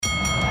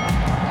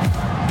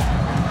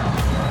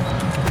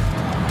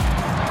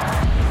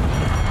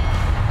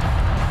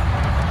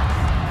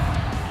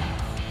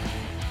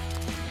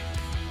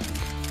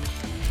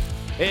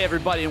Hey,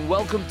 everybody, and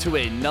welcome to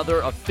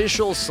another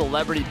official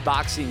celebrity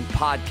boxing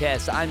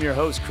podcast. I'm your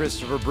host,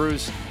 Christopher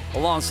Bruce,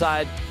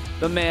 alongside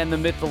the man, the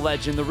myth, the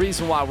legend, the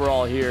reason why we're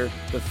all here,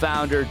 the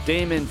founder,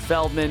 Damon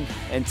Feldman.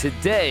 And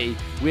today,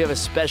 we have a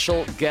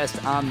special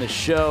guest on the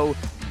show,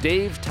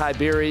 Dave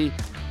Tiberi.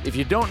 If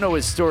you don't know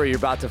his story, you're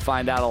about to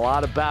find out a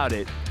lot about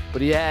it.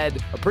 But he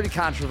had a pretty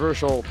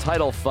controversial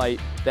title fight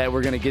that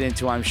we're going to get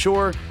into, I'm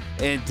sure.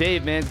 And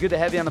Dave, man, good to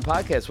have you on the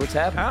podcast. What's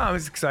happening? Oh, it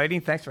was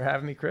exciting. Thanks for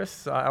having me,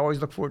 Chris. I always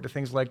look forward to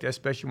things like this,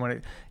 especially when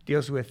it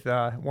deals with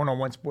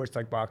one-on-one sports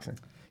like boxing.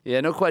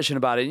 Yeah, no question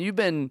about it. And you've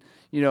been,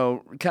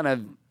 kind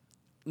of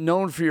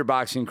known for your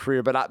boxing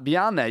career, but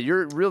beyond that,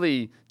 you're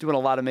really doing a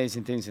lot of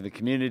amazing things in the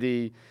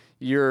community.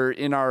 You're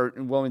in our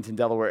Wilmington,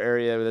 Delaware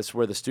area. That's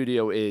where the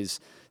studio is.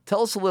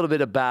 Tell us a little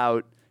bit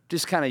about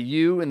just kind of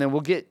you, and then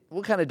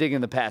we'll kind of dig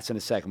in the past in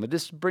a second, but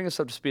just bring us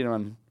up to speed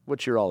on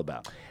what you're all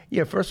about.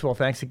 Yeah, first of all,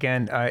 thanks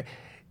again. I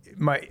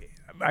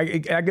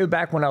go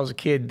back when I was a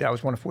kid. I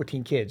was one of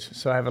 14 kids,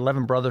 so I have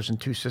 11 brothers and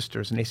 2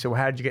 sisters. And they said,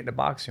 "Well, how did you get into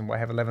boxing?" Well, I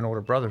have 11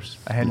 older brothers.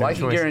 I had no choice. I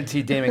can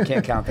guarantee Damon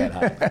can't count that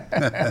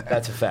high.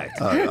 That's a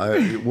fact.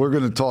 We're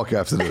going to talk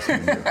after this.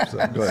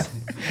 So go ahead.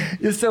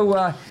 Yeah,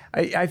 so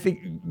I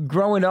think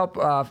growing up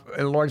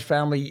in a large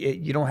family,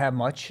 you don't have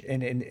much,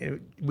 and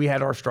we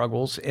had our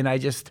struggles. And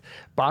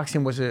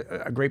boxing was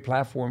a great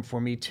platform for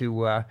me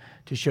to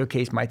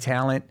showcase my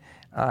talent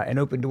and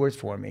open doors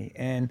for me.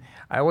 And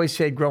I always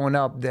said growing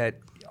up that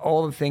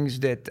all the things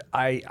that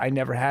I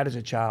never had as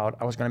a child,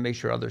 I was going to make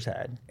sure others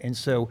had. And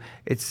so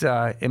it's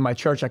in my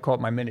church, I call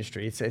it my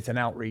ministry. It's an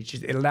outreach.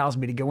 It allows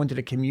me to go into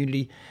the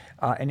community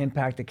and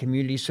impact the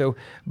community. So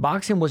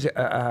boxing was,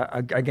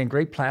 again,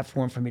 great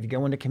platform for me to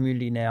go into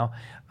community now.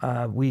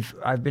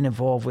 I've been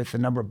involved with a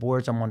number of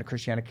boards. I'm on the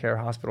Christiana Care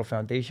Hospital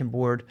Foundation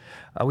board.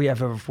 We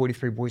have over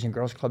 43 Boys and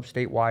Girls Clubs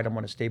statewide. I'm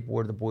on the state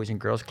board of the Boys and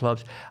Girls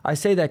Clubs. I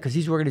say that because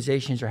these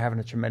organizations are having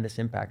a tremendous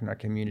impact in our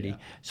community. Yeah.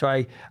 So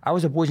I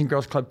was a Boys and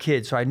Girls Club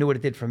kid, so I knew what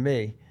it did for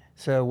me.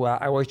 So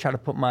I always try to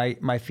put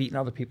my feet in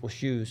other people's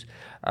shoes.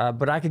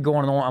 But I could go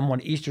on and on. I'm on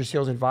Easter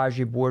Seals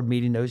Advisory Board,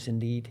 meeting those in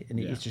need in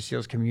the Easter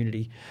Seals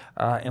community.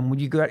 And when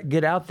you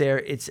get out there,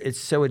 it's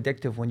so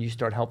addictive when you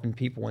start helping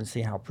people and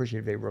see how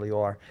appreciative they really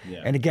are.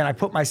 Yeah. And again, I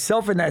put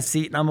myself in that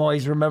seat, and I'm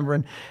always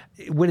remembering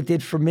what it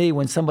did for me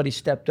when somebody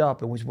stepped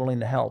up and was willing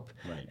to help.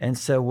 Right. And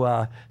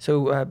so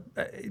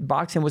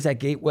boxing was that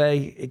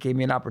gateway. It gave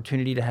me an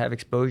opportunity to have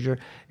exposure.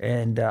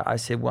 And I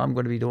said, well, I'm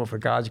going to be doing it for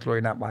God's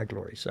glory, not my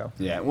glory. So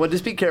yeah, well,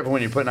 just be careful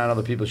when you're putting on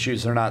other people's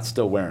shoes. They're not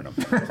still wearing them.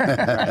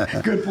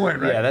 Good point,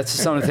 right? Yeah, that's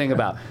something to think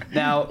about.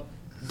 Now,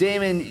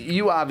 Damon,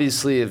 you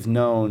obviously have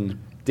known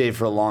Dave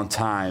for a long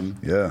time.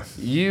 Yeah.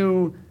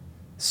 You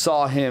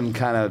saw him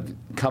kind of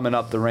coming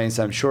up the ranks,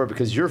 I'm sure,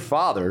 because your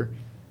father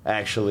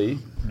actually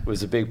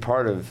was a big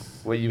part of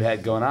what you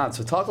had going on.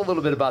 So talk a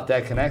little bit about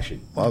that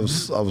connection. I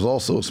was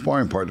also a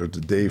sparring partner to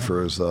Dave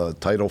for his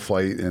title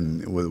fight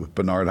and with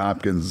Bernard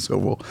Hopkins.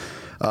 So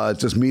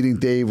just meeting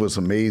Dave was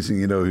amazing.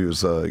 He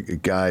was a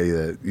guy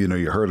that,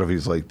 you heard of.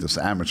 He's like this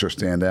amateur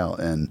standout.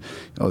 And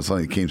all of a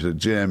sudden he came to the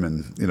gym,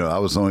 and, I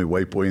was the only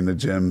white boy in the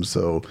gym.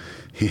 So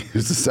he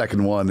was the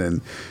second one.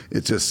 And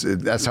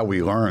that's how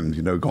we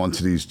learned, going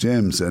to these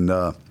gyms. And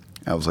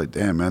I was like,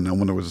 damn, man, I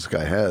wonder what this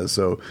guy has.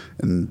 So,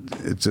 and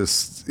it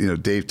just,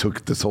 Dave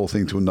took this whole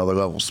thing to another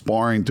level.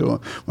 Sparring to him.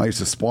 When I used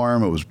to spar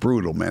him, it was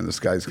brutal, man. This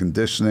guy's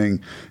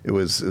conditioning, it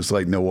was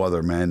like no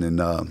other, man.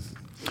 And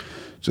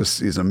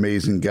he's an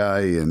amazing guy.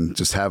 And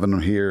just having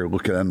him here,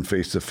 looking at him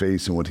face to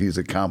face and what he's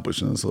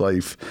accomplished in his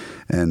life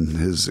and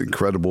his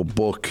incredible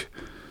book,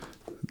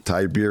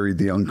 Tiberi,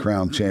 the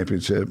Uncrowned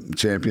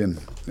Champion.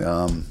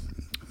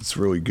 It's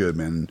really good,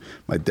 man.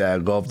 My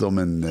dad loved him,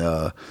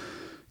 and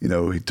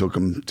he took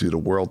him to the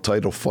world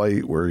title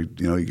fight where,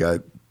 he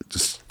got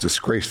just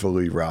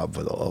disgracefully robbed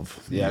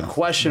of. Yeah,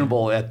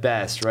 questionable at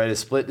best, right? A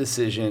split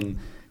decision.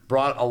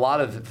 Brought a lot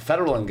of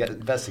federal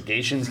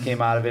investigations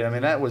came out of it. I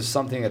mean, that was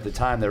something at the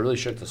time that really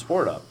shook the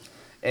sport up.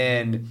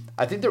 And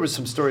I think there was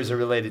some stories that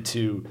related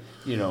to,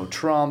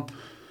 Trump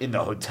in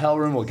the hotel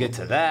room. We'll get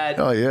to that.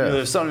 Oh, yeah.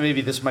 There's something,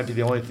 maybe this might be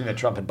the only thing that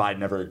Trump and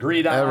Biden ever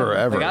agreed on. Ever.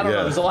 I don't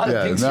know. There's a lot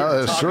of things here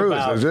to talk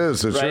about. It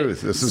is. It's right?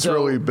 truth. This is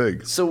really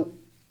big. So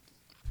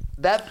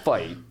that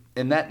fight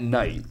and that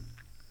night,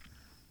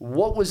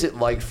 what was it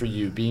like for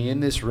you being in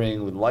this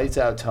ring with Lights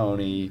Out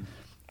Tony?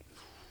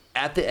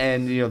 At the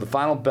end, the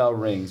final bell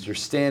rings, you're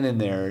standing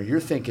there,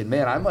 you're thinking,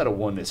 man, I might have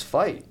won this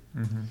fight.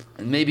 Mm-hmm.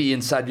 And maybe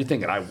inside you're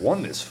thinking, I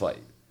won this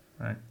fight.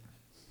 Right.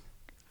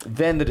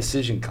 Then the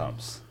decision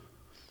comes.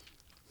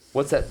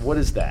 What's that? What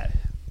is that?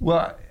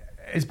 Well,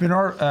 it's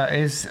Bernard,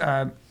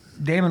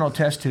 Damon will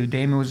attest to.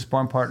 Damon was a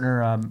sparring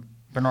partner,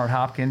 Bernard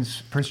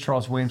Hopkins, Prince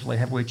Charles Williams, light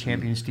heavyweight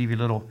champion, Stevie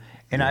Little.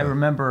 And I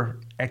remember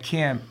at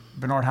camp,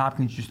 Bernard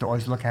Hopkins used to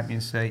always look at me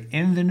and say,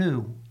 in the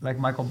new, like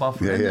Michael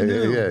Buffer, in the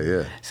new.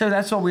 Yeah. So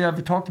that's all we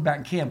ever talked about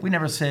in camp. We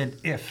never said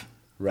if.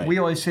 Right. We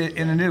always said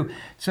in the new.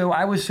 So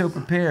I was so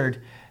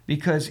prepared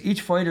because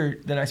each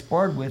fighter that I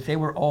sparred with, they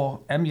were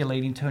all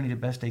emulating Tony the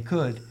best they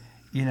could.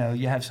 you know,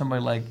 you have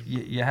somebody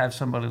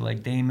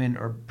like Damon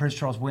or Prince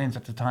Charles Williams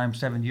at the time,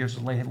 7 years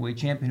as light heavyweight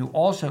champion, who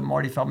also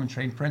Marty Feldman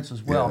trained Prince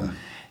as well. Yeah.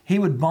 He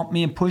would bump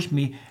me and push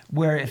me.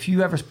 Where if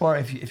you ever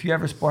sparred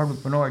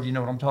with Bernard, you know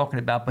what I'm talking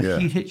about. But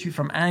he'd hit you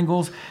from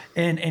angles,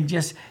 and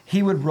just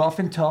he would rough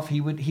and tough.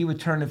 He would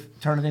turn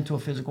it into a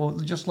physical,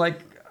 just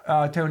like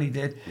Tony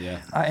did.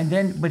 Yeah.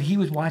 But he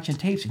was watching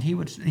tapes, and he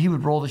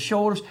would roll the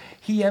shoulders.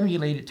 He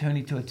emulated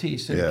Tony to a T.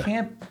 So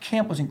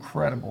camp was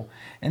incredible.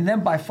 And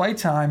then by fight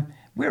time,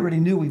 we already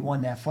knew we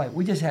won that fight.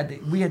 We had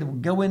to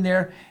go in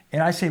there,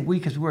 and I say we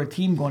because we were a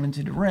team going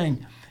into the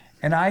ring,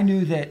 and I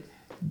knew that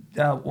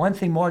one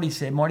thing Marty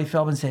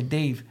Feldman said,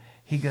 Dave,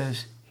 he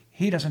goes,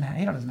 he doesn't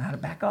know how to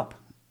back up,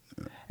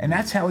 and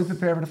that's how we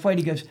prepare for the fight.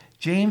 He goes,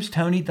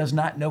 Tony does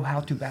not know how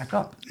to back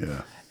up.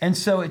 Yeah. And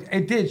so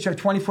it did show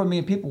 24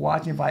 million people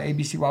watching by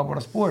ABC Wild World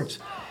of Sports.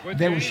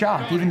 They were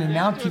shocked. Even the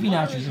TV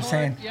announcers were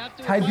saying,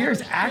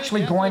 Tiberi's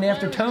actually going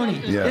after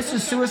Tony. Yeah. This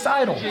is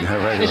suicidal.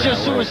 It's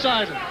just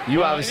suicidal.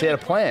 You obviously had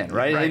a plan,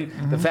 right?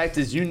 And the fact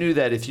is, you knew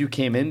that if you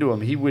came into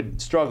him, he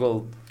would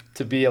struggle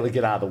to be able to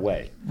get out of the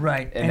way.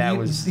 Right. And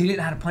he didn't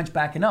know how to punch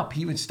backing up.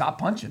 He would stop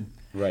punching.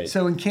 Right.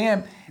 So in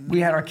camp,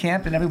 we had our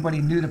camp, and everybody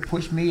knew to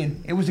push me,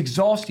 and it was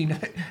exhausting.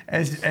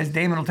 As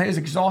Damon will tell you, it was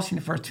exhausting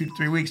the first 2 to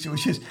 3 weeks. It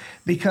was just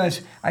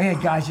because I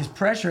had guys just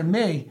pressuring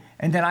me,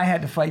 and then I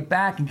had to fight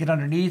back and get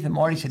underneath. And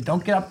Marty said,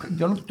 "Don't get up,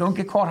 don't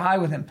get caught high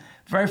with him."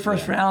 Very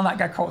first round, I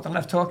got caught with the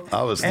left hook.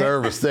 I was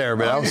nervous there,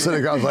 man. I was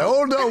sitting there, I was like,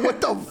 oh no,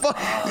 what the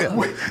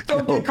fuck?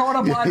 Don't get caught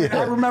up on it.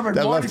 I remember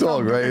that Marty left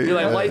hook, right? You're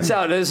like, lights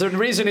out. There's a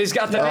reason he's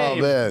got the name.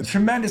 Oh, man.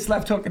 Tremendous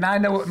left hook, and I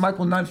know what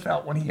Michael Nunn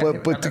felt when he got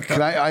hit with that left hook.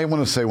 I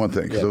want to say one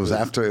thing, because it was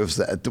after, it was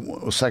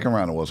the second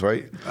round it was,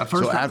 right? First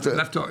so after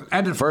left hook.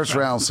 And the first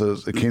round, so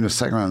it came to the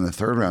second round and the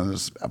third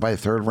round. By the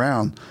third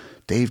round,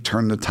 Dave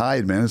turned the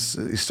tide, man.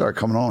 He started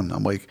coming on.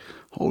 I'm like,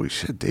 holy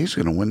shit, Dave's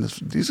going to win this.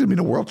 He's going to be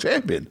the world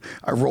champion.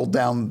 I rolled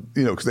down,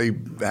 because they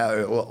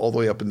had all the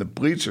way up in the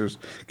bleachers,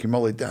 came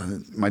all the way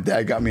down. My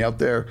dad got me out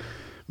there.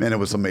 Man, it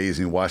was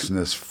amazing watching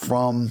this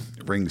from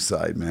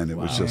ringside, man. It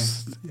was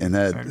just, and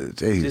that,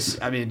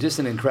 just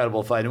an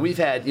incredible fight. And we've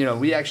had,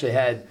 we actually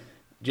had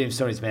James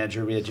Toney's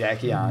manager, we had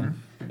Jackie on,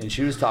 and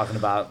she was talking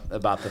about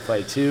the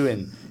fight too,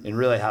 and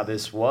really how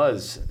this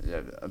was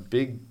a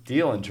big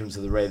deal in terms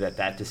of the way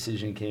that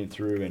decision came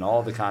through and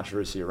all the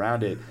controversy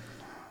around it.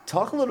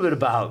 Talk a little bit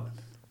about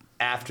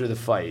after the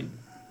fight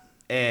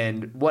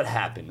and what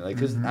happened.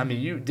 Because Damon,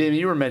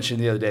 you were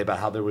mentioning the other day about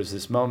how there was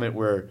this moment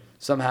where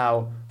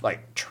somehow,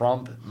 like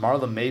Trump,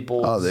 Marla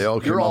Maples, they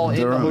all came you're up all in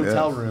the room,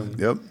 hotel room.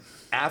 Yep.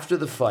 After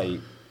the fight,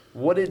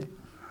 what did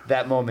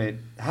that moment?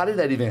 How did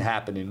that even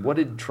happen? And what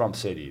did Trump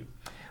say to you?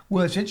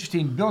 Well, it's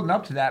interesting. Building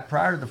up to that,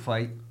 prior to the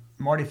fight,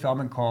 Marty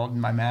Feldman called, and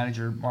my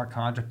manager, Mark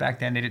Condra. Back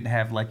then, they didn't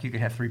have, you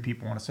could have 3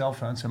 people on a cell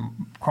phone. So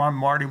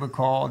Marty would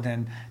call,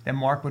 then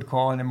Mark would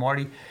call, and then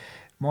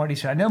Marty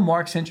said, I know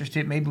Mark's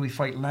interested. Maybe we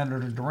fight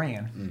Leonard or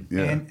Duran.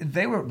 Yeah. And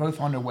they were both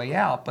on their way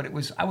out, but I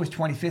was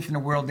 25th in the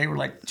world. They were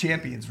like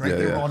champions, right? Yeah,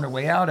 they were on their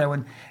way out,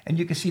 and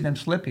you could see them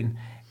slipping.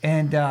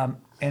 And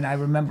I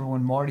remember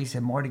when Marty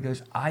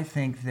goes, I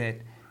think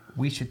that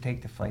we should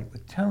take the fight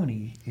with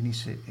Tony. And he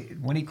said,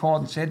 when he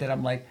called and said that,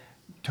 I'm like,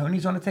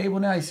 Tony's on the table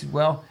now? He said,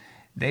 well,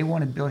 they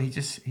want to build. He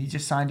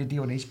just signed a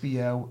deal with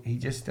HBO. He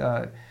just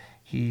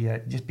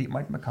beat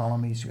Mike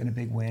McCollum. He's in a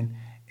big win.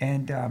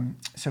 And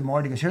so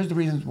Marty goes, here's the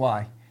reasons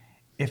why.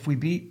 If we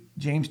beat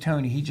James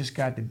Toney, he just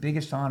got the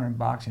biggest honor in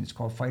boxing. It's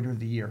called Fighter of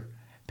the Year.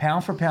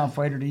 Pound for pound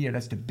Fighter of the Year.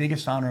 That's the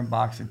biggest honor in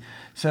boxing.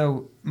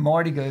 So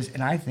Marty goes,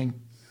 and I think,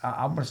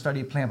 I'm going to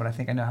study a plan, but I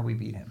think I know how we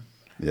beat him.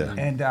 Yeah.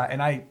 And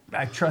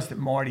I trusted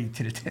Marty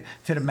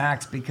to the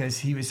max because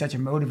he was such a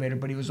motivator,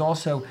 but he was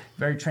also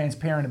very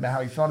transparent about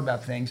how he felt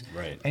about things.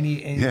 Right. And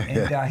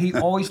he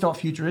always thought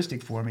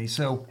futuristic for me.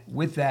 So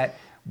with that,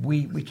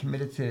 we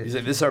committed to. He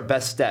said, this is our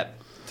best step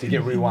to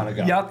get where we want to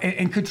go. Yep,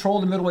 and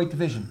control the middleweight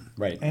division.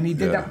 Right. And he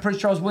did that with Prince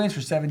Charles Williams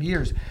for 7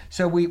 years.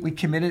 So we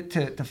committed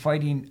to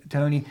fighting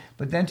Tony.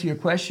 But then to your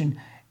question,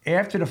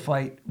 after the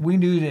fight, we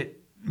knew that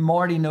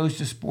Marty knows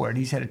the sport.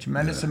 He's had a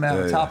tremendous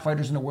amount of top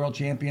fighters in the world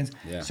champions.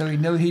 Yeah. So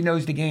he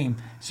knows the game.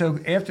 So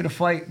after the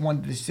fight,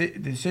 when the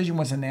decision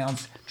was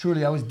announced,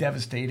 truly I was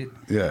devastated.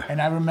 Yeah.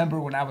 And I remember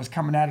when I was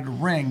coming out of the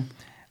ring,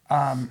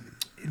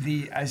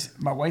 as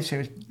my wife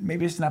said,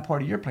 maybe it's not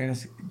part of your plan,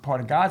 it's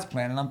part of God's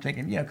plan. And I'm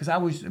thinking, because I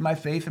was in my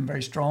faith and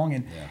very strong.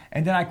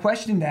 And then I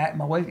questioned that. And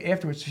my wife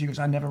afterwards, she goes,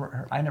 I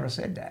never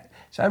said that.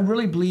 So I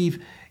really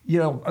believe,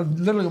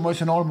 literally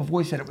almost an audible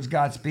voice said it was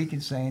God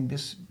speaking, saying,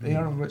 "This,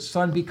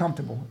 son, be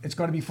comfortable. It's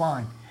going to be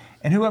fine."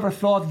 And whoever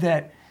thought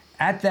that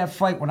at that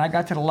fight, when I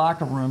got to the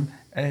locker room,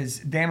 as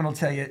Damon will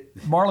tell you,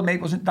 Marla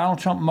Maples, Donald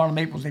Trump and Marla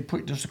Maples,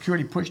 the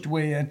security pushed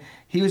away in.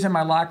 He was in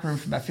my locker room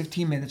for about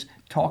 15 minutes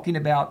talking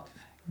about,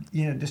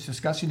 this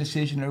discussing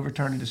decision and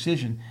overturning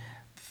decision.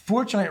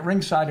 Fortunately, at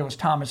ringside, there was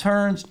Thomas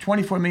Hearns,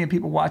 24 million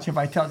people watching, if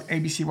I tell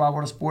ABC Wild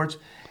World of Sports,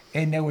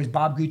 and there was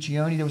Bob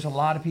Guccione. There was a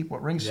lot of people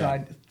at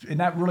ringside,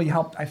 and that really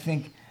helped, I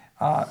think,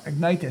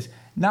 ignite this.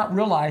 not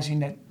realizing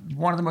that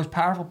one of the most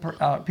powerful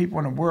people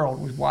in the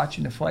world was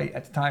watching the fight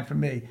at the time for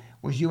me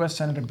was U.S.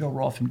 Senator Bill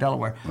Roth from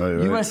Delaware.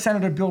 Right. U.S.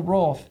 Senator Bill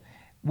Roth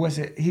was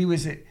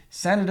a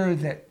senator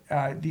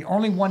that the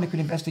only one that could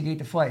investigate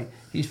the fight.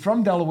 He's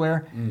from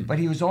Delaware, but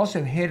he was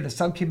also head of the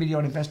subcommittee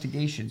on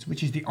investigations,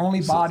 which is the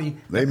only body.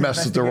 They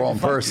messed with the wrong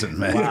person,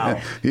 man.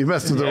 Wow. He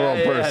messed with the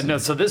wrong person. No,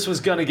 so this was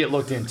going to get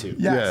looked into. Yes.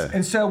 Yeah.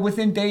 And so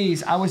within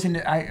days, I was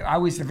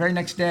the very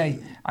next day,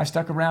 I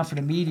stuck around for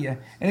the media.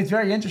 And it's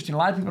very interesting. A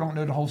lot of people don't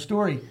know the whole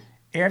story.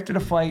 After the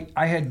fight,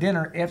 I had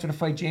dinner. After the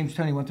fight, James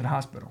Toney went to the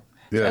hospital.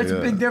 So that's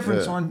a big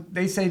difference on.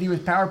 They said he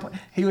was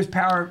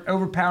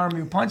overpowering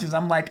me with punches.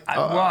 I'm like,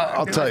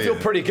 I'll tell you, I feel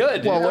pretty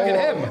good. Look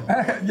at him.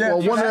 yeah.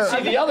 Well, You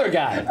see the other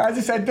guy. I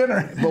just had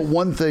dinner. But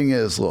one thing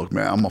is, look,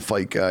 man, I'm a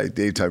fight guy.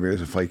 Dave Tiberi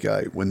is a fight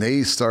guy. When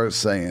they start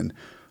saying,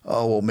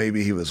 "Oh, well,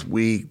 maybe he was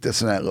weak," this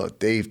and that, look,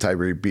 Dave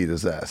Tiberi beat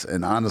his ass.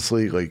 And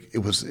honestly, like it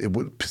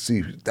would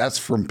see that's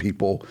from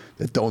people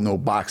that don't know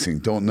boxing,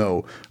 don't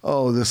know.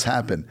 Oh, this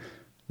happened.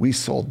 We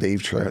saw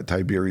Dave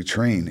Tiberi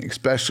train,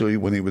 especially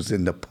when he was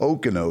in the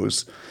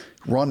Poconos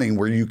running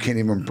where you can't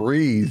even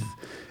breathe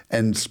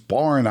and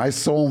sparring. I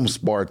saw him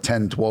spar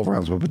 10, 12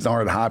 rounds with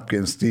Bernard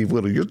Hopkins, Steve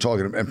Little. You're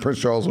talking, and Prince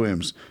Charles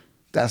Williams.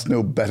 That's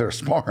no better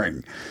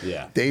sparring.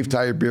 Yeah. Dave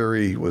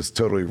Tiberi was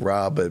totally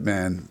robbed,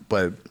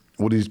 but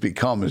what he's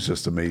become is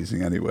just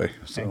amazing anyway.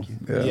 So,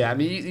 Yeah, I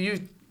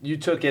mean, you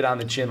took it on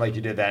the chin like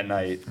you did that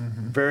night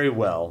very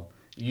well.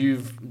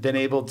 You've been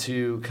able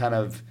to kind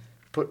of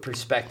put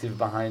perspective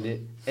behind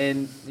it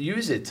and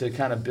use it to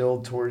kind of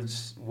build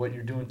towards what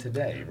you're doing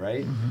today,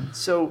 right?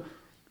 So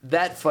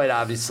that fight,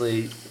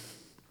 obviously,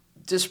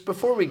 just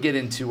before we get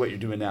into what you're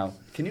doing now,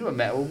 can you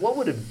imagine what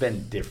would have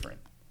been different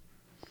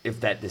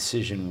if that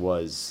decision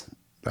was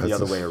the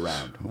other way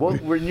around? What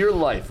in your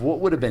life,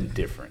 what would have been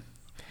different?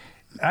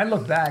 I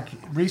look back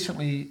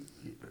recently,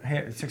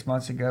 6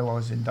 months ago,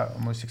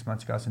 almost 6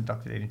 months ago, I was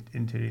inducted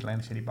into the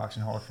Atlantic City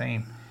Boxing Hall of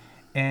Fame.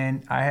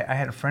 And I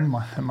had a friend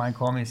of mine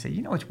call me and say,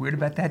 "You know what's weird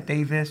about that,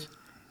 Dave, is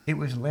it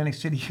was Atlantic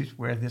City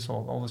where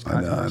all this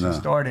controversy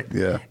started."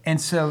 Yeah.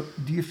 And so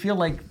do you feel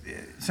like,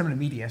 some of the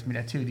media asked me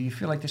that too, do you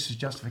feel like this is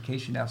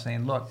justification now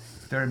saying, look,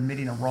 they're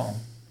admitting a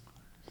wrong?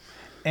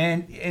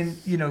 And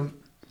you know,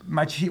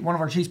 one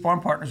of our chief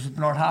sparring partners was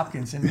Bernard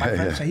Hopkins, and my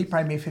friend said he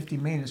probably made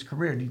 $50 million in his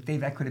career.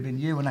 Dave, that could have been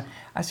you. And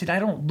I said, I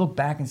don't look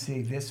back and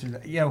say this or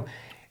that. You know,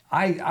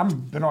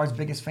 I'm Bernard's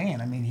biggest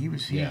fan. I mean, he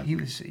was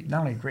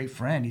not only a great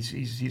friend,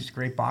 he's a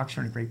great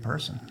boxer and a great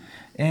person.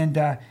 And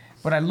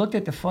but I looked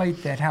at the fight,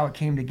 how it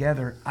came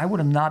together. I would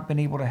have not been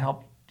able to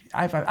help.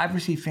 I've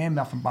received fan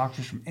mail from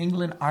boxers from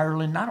England,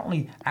 Ireland, not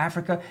only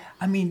Africa.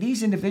 I mean,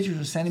 these individuals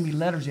are sending me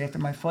letters after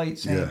my fight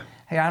saying,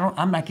 "Hey,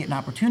 I'm not getting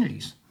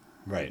opportunities."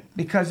 Right.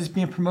 Because it's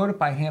being promoted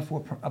by a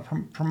handful of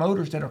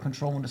promoters that are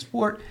controlling the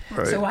sport.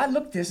 Right. So I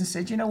looked at this and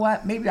said, you know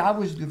what? Maybe I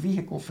was the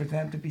vehicle for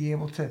them to be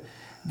able to.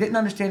 Didn't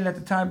understand it at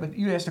the time, but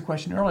you asked the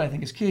question earlier, I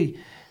think it's key.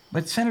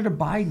 But Senator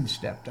Biden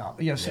stepped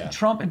up. You know,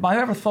 Trump, and I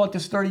ever thought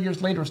this 30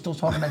 years later, we're still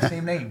talking about the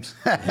same names.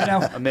 You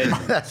know?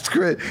 Amazing. That's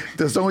great.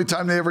 That's the only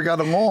time they ever got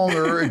along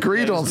or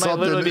agreed on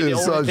something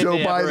is Joe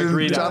Biden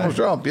and Donald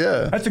Trump.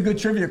 Yeah. That's a good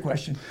trivia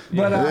question.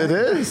 But, it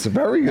is.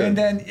 Very good. And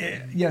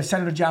then,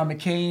 Senator John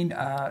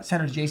McCain,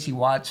 Senator J.C.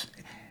 Watts.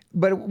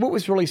 But what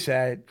was really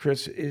sad,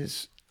 Chris,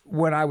 is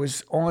when I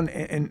was on,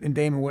 and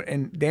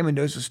Damon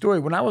knows the story,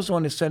 when I was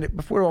on the Senate,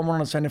 before I went on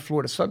the Senate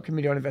floor, the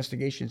Subcommittee on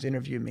Investigations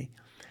interviewed me.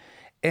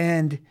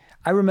 And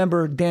I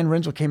remember Dan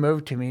Renzel came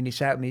over to me and he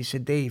sat with me. He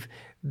said, "Dave,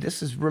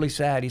 this is really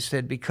sad." He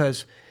said,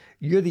 "Because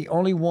you're the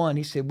only one."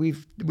 He said,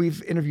 "We've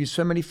interviewed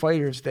so many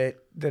fighters that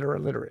are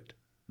illiterate."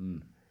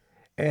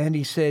 And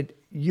he said,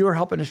 "You're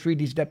helping us read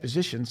these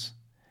depositions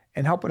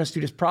and helping us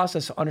through this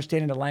process of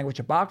understanding the language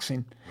of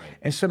boxing. Right.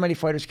 And so many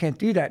fighters can't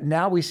do that.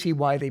 Now we see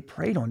why they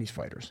preyed on these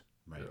fighters."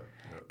 Right.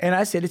 And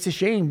I said, it's a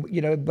shame,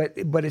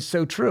 but it's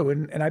so true.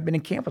 And I've been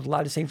in camp with a lot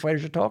of the same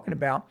fighters you're talking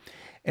about.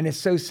 And it's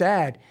so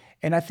sad.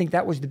 And I think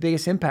that was the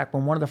biggest impact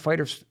when one of the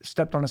fighters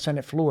stepped on the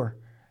Senate floor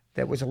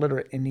that was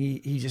illiterate. And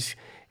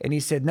he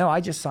said, "No, I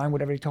just signed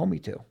whatever he told me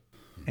to."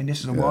 And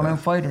this is a well-known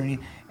fighter,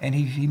 and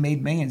he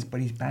made millions,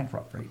 but he's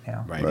bankrupt right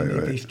now. Right.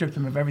 They stripped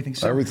him of everything.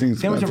 So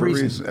everything's meant for a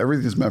reason.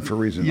 Everything's meant for a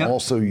reason. Yep.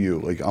 Also,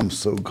 I'm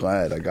so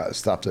glad I got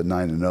stopped at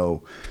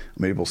 9-0.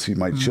 I'm able to see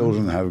my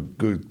children have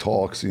good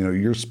talks. You know,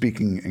 you're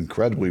speaking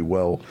incredibly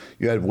well.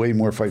 You had way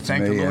more fights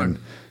than me, and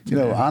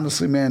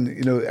honestly,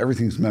 man,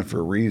 everything's meant for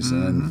a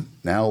reason. And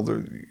now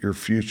your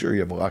future,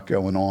 you have a lot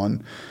going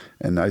on.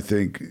 And I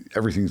think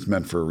everything's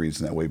meant for a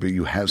reason that way. But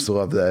you still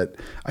have that.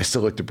 I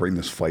still like to bring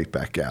this fight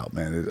back out,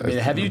 man. I mean,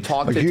 have you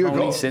talked to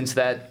Tony since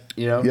that?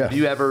 Have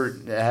you ever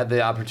had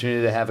the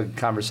opportunity to have a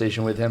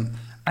conversation with him?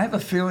 I have a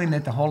feeling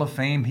that the Hall of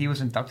Fame, he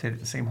was inducted at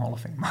the same Hall of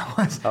Fame I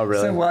was. Oh,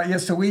 really?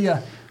 So we,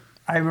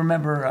 I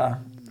remember a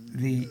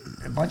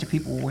bunch of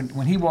people,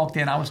 when he walked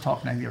in, I was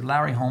talking to either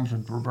Larry Holmes or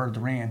Roberto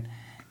Duran,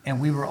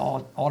 and we were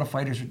all the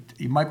fighters,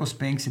 Michael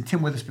Spinks and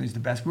Tim Witherspoon's the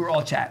best. We were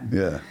all chatting.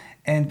 Yeah.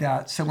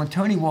 And so when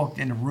Tony walked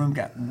in, the room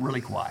got really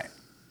quiet.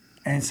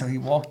 And so he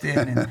walked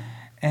in,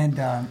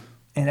 and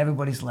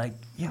everybody's like,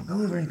 "Yeah, go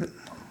over and go."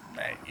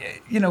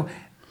 you know.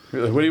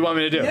 What do you want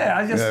me to do?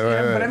 Yeah,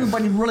 but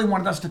everybody really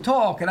wanted us to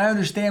talk, and I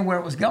understand where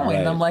it was going. Right.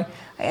 And I'm like,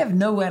 I have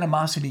no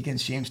animosity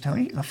against James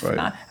Toney.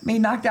 He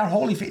knocked out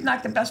Holyfield,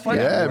 knocked the best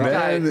fighter. Yeah,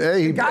 man.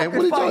 Hey, what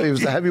did he tell you? He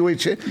was the heavyweight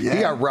champ. Yeah.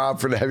 He got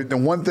robbed for the heavy. The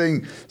one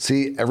thing,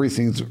 see,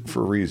 everything's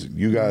for a reason.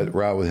 You got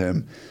robbed with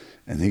him,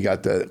 and he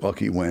got that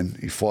lucky win.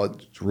 He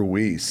fought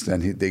Ruiz,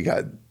 then he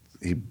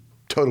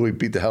totally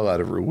beat the hell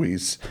out of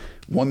Ruiz.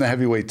 Won the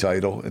heavyweight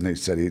title, and they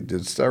said he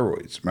did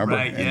steroids. Remember,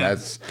 right, and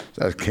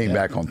that came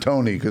back on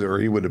Tony, or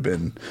he would have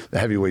been the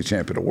heavyweight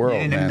champion of the world.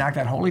 And then he knocked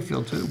out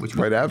Holyfield too, which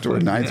right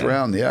afterward, ninth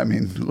round. Yeah, I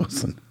mean,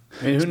 listen.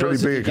 I mean, who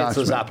knows if he gets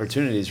those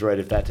opportunities, right,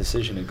 if that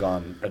decision had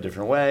gone a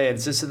different way. And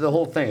it's just the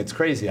whole thing. It's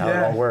crazy how it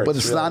all works. But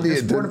it's not the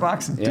sport of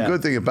boxing. The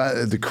good thing about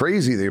it, the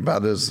crazy thing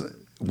about it is,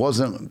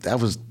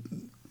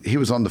 he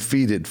was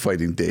undefeated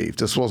fighting Dave.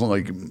 This wasn't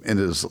like in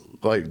his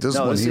life. This is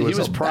when he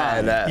was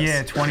prime.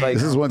 Yeah, 20.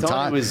 This is when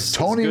Tony was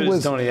Tony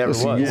ever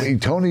was.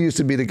 Tony used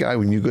to be the guy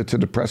when you go to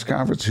the press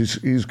conference,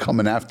 he's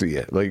coming after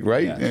you, like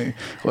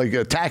like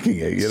attacking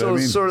you. You know what I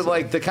mean? Sort of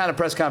like the kind of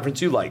press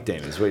conference you like,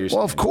 Damon, is what you're saying.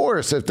 Well, of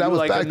course. If that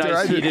was back there,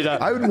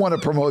 I would want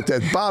to promote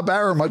that. Bob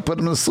Arum might put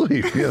him to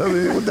sleep. You know what I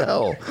mean? What the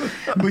hell?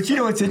 But you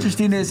know what's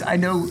interesting is I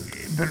know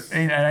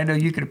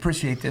you could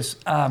appreciate this.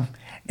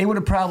 It would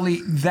have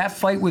that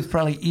fight was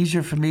probably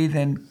easier for me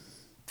than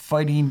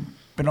fighting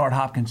Bernard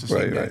Hopkins the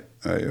same day.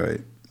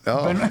 Right.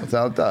 Oh,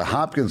 without that,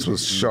 Hopkins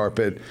was sharp.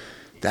 It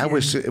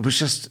was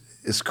just,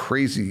 it's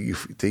crazy.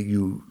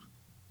 You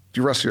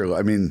rest of your life.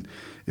 I mean,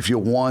 if you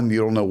won, you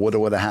don't know what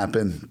would have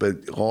happened,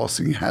 but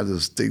also you have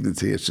this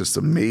dignity. It's just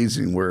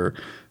amazing where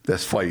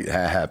this fight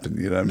happened.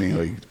 You know what I mean?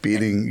 Like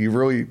beating,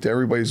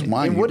 everybody's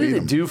mind. And what did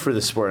it do for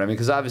the sport? I mean,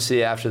 because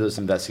obviously after those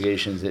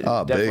investigations, it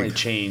definitely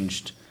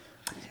changed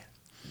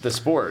the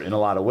sport in a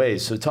lot of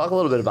ways. So talk a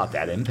little bit about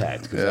that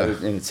impact, because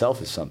that in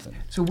itself is something.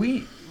 So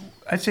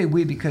I'd say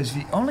because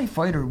the only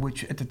fighter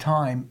which at the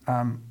time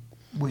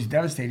was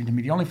devastating to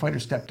me, the only fighter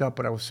stepped up,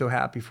 but I was so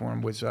happy for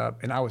him was,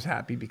 and I was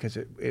happy because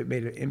it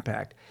made an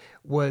impact,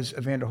 was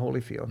Evander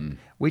Holyfield.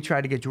 We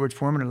tried to get George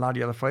Foreman and a lot of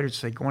the other fighters to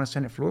say, go on a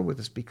Senate floor with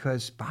us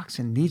because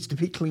boxing needs to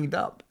be cleaned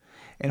up.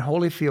 And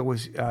Holyfield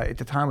was, at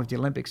the time of the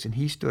Olympics, and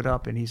he stood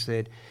up and he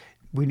said,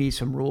 we need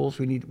some rules.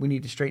 We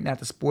need to straighten out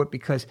the sport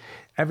because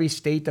every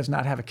state does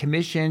not have a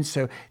commission.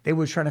 So they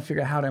were trying to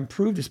figure out how to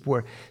improve the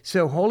sport.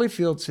 So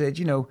Holyfield said,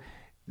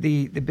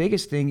 the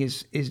biggest thing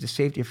is the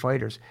safety of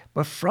fighters.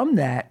 But from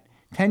that,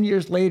 10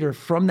 years later,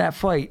 from that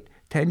fight,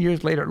 10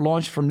 years later, it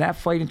launched from that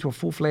fight into a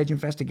full-fledged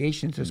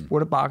investigation into the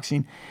sport of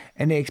boxing,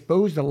 and they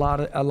exposed a lot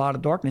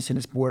of darkness in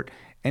the sport,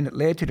 and it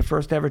led to the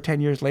first ever 10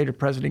 years later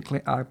President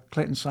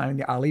Clinton signing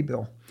the Ali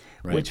bill.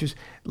 Right. Which is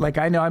like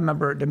I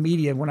remember the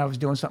media when I was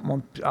doing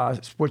something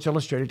on Sports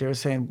Illustrated, they were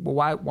saying, "Well,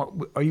 why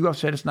are you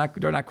upset?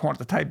 They're not calling it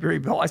the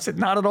Tiberi bill." I said,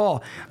 "Not at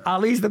all.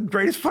 Ali's the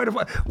greatest fighter.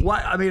 Why?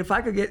 I mean, if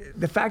I could get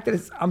the fact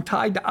that I'm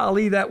tied to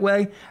Ali that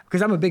way,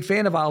 because I'm a big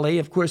fan of Ali.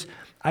 Of course,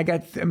 I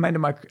got at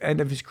the end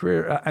of his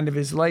career, end of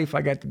his life,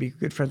 I got to be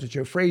good friends with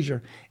Joe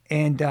Frazier,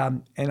 and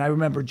I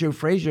remember Joe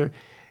Frazier."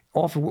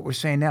 Off of what we're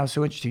saying now is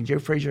so interesting. Joe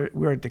Frazier,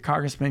 we were at the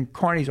Congressman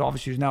Carney's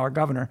office, who's now our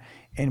governor,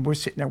 and we're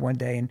sitting there one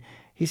day, and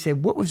he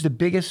said, what was the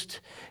biggest,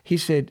 he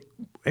said,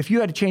 if you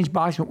had to change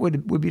boxing,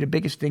 what would be the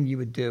biggest thing you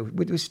would do?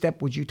 What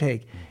step would you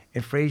take?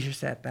 And Frazier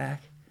sat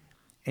back,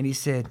 and he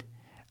said,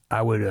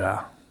 I'd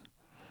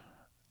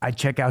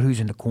check out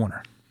who's in the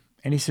corner.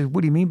 And he said,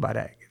 what do you mean by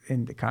that?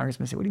 And the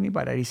congressman said, what do you mean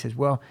by that? He says,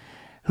 well,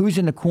 who's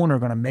in the corner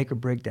going to make or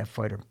break that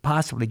fighter,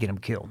 possibly get him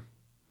killed?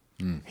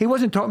 He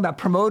wasn't talking about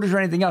promoters or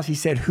anything else. He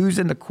said, who's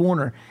in the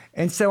corner?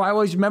 And so I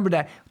always remember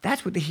that.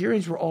 That's what the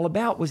hearings were all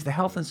about, was the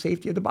health and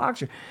safety of the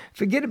boxer.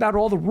 Forget about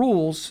all the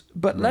rules,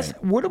 but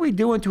what are we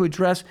doing to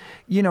address,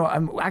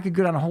 I could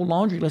go down a whole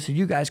laundry list, and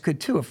you guys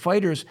could too, of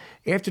fighters,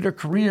 after their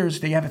careers,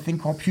 they have a thing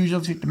called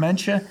pugilistic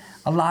dementia.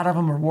 A lot of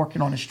them are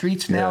working on the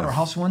streets now. They're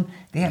hustling.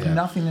 They have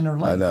nothing in their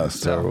life. I know, it's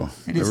terrible.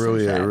 It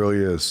really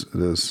is.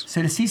 It is.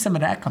 So to see some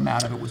of that come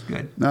out of it was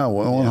good. No,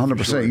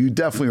 100%. Sure. You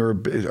definitely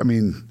were. I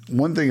mean,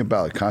 one thing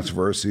about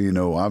controversy,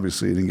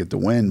 obviously you didn't get the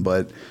win,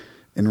 but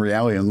in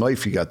reality, in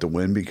life, you got the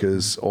win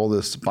because all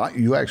this,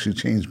 you actually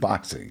changed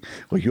boxing.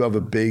 Like you have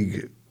a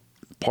big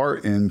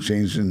part in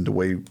changing the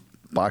way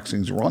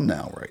boxing's run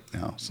right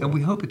now. So. And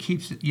we hope it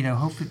keeps,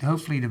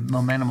 hopefully the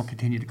momentum will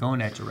continue to go in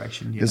that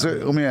direction.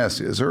 Let me ask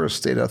you, is there a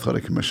state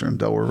athletic commissioner in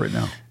Delaware right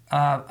now?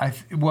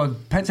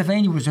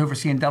 Pennsylvania was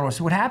overseeing Delaware.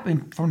 So what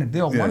happened from the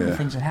bill, one of the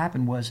things that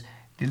happened was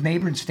the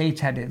neighboring states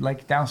had to,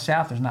 like down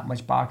south, there's not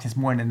much boxing, it's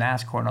more in the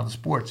NASCAR and other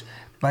sports.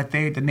 But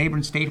the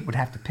neighboring state would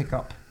have to pick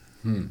up.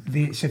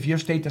 So if your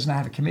state does not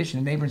have a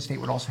commission, the neighboring state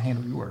would also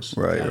handle yours.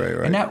 Right.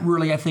 And that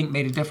really, I think,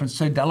 made a difference.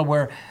 So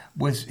Delaware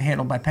was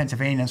handled by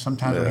Pennsylvania, and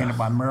sometimes were handled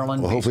by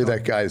Maryland. Well, hopefully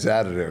that guy's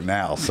out of there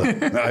now. So I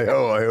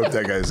hope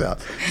that guy's out.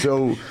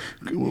 So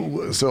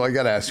I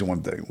got to ask you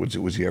one thing. Would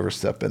you ever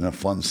step in a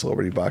fun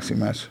celebrity boxing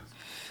match?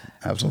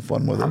 Have some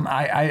fun with it.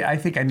 I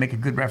think I'd make a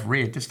good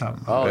referee at this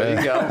time. Oh, there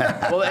you go.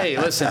 Well, hey,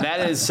 listen, that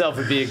in itself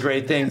would be a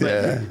great thing.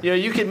 But,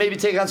 you could maybe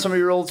take on some of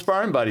your old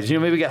sparring buddies.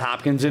 Maybe get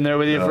Hopkins in there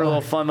with you for a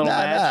little fun little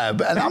match.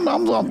 But I'm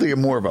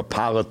thinking more of a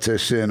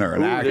politician or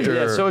an actor.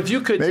 Yeah, so if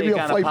you could maybe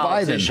take on a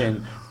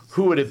politician,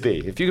 who would it be?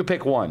 If you could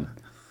pick one.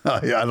 I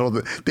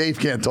don't. Dave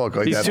can't talk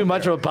like that. He's too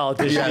much of a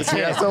politician. Yes, he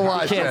has to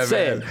watch he can't that,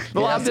 say man. it.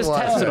 Well, I'm just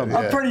testing him.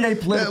 I'm pretty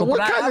apolitical.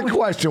 What kind of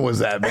question was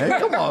that, man?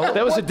 Come on.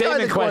 That was what a Damon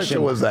kind of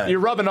question. Was that? You're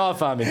rubbing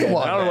off on me. Come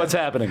on, I don't know man. what's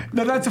happening.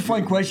 No, that's a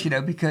fun question,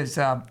 though, because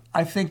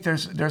I think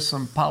there's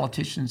some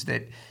politicians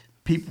that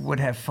people would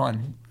have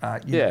fun.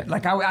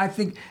 Like I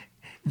think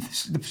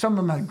some of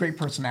them have great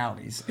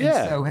personalities.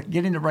 And so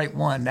getting the right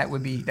one, that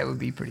would be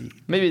pretty.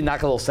 Maybe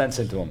knock a little sense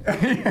into them.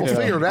 We'll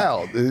figure it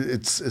out.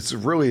 It's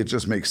really, it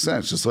just makes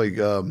sense. Just like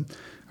I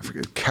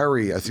forget,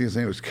 Kerry, I think his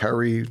name was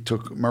Kerry.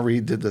 Remember he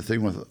did the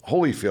thing with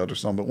Holyfield or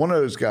something. One of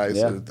those guys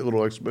at the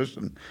little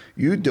exhibition.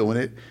 You doing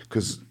it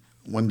because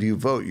when do you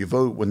vote? You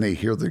vote when they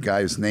hear the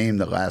guy's name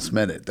the last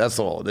minute. That's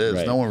all it is.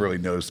 Right. No one really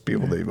knows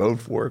people they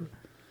vote for.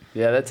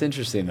 Yeah, that's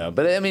interesting though.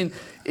 But I mean,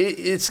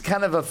 it's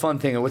kind of a fun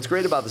thing. And what's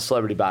great about the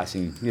celebrity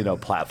boxing,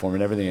 platform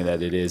and everything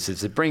that it is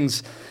it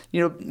brings,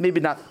 maybe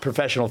not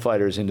professional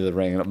fighters into the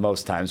ring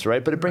most times,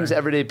 right? But it brings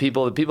everyday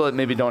people, the people that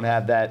maybe don't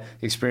have that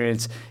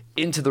experience,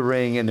 into the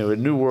ring, into a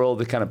new world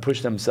to kind of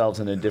push themselves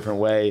in a different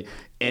way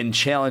and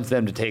challenge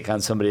them to take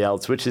on somebody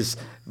else, which is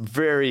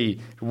very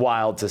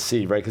wild to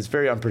see, right? Because it's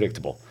very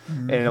unpredictable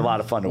and a lot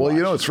of fun to watch.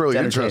 Well, what's really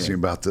interesting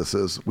about this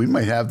is we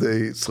might have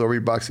the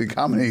celebrity boxing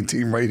commentating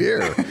team right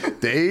here.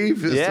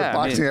 Dave is the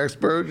boxing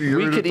expert.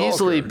 We could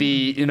easily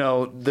be,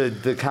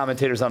 the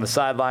commentators on the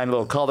sideline, a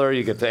little color.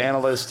 You get the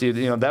analyst.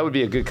 That would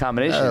be a good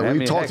combination.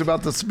 We talked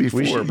about this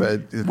before,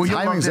 but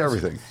timing's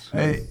everything.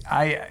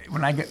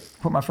 When I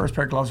put my first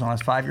pair of gloves on, I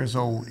was 5 years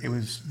old. It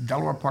was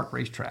Delaware Park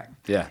Racetrack.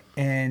 Yeah.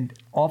 And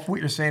off what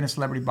you're saying in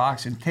celebrity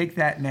boxing, take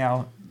that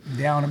now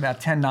down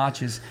about 10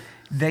 notches.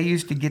 They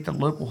used to get the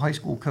local high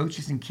school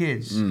coaches and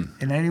kids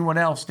and anyone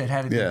else that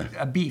had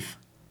a beef.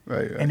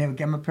 Right. And they would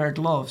give them a pair of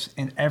gloves.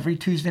 And every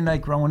Tuesday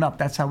night growing up,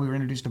 that's how we were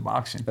introduced to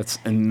boxing. That's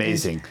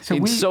amazing.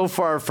 It's so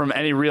far from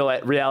any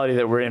reality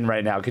that we're in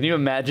right now. Can you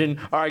imagine?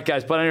 All right,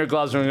 guys, put on your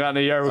gloves. We're going to go out in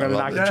the yard. We're going to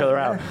knock each other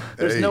out.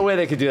 There's no way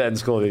they could do that in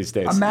school these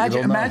days.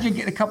 Imagine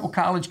getting a couple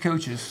college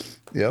coaches.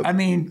 Yep.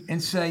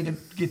 And say to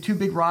get two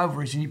big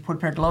rivalries and you put a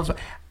pair of gloves on.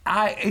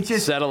 It's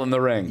just settle in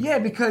the ring. Yeah,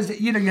 because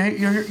you're hearing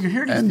these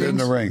things. And in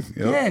the ring.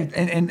 Yep.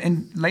 Yeah,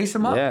 and lace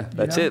them up. Yeah,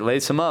 that's it.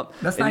 Lace them up.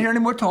 Let's not hear any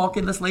more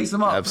talking. Let's lace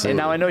them up. Absolutely. And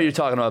now I know you're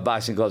talking about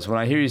boxing gloves. When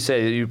I hear you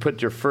say that you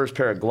put your first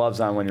pair of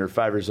gloves on when you were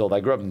 5 years old, I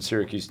grew up in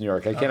Syracuse, New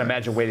York. I can't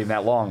imagine waiting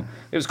that long.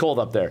 It was cold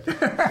up there.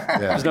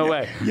 There's no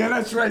way. Yeah,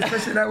 that's right,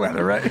 especially that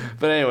weather, right?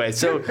 But anyway,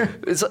 so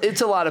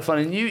it's a lot of fun.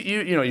 And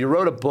you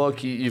wrote a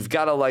book. You've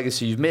got a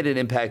legacy. You've made an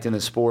impact in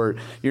the sport.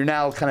 You're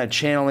now kind of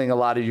channeling a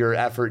lot of your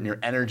effort and your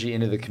energy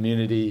into the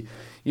community.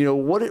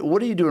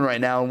 What are you doing right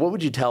now, and what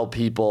would you tell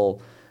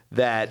people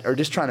that are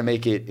just trying to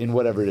make it in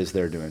whatever it is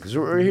they're doing? Because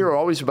we're here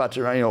always about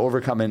to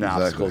overcoming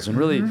obstacles and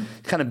really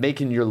kind of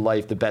making your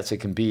life the best it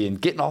can be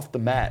and getting off the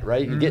mat,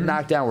 right? You get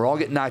knocked down. We're all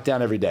getting knocked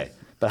down every day.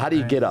 But how do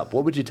you get up?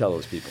 What would you tell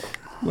those people?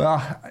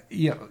 Well,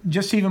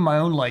 just even my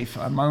own life,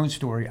 my own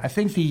story. I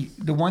think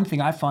the one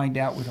thing I find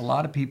out with a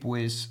lot of people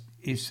is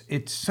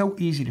it's so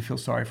easy to feel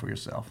sorry for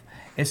yourself.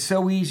 It's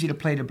so easy to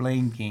play the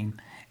blame game.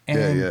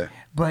 And,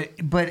 But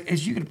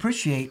as you can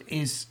appreciate,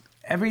 is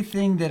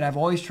everything that I've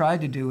always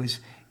tried to do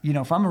is,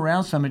 if I'm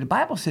around somebody, the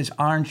Bible says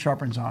iron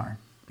sharpens iron.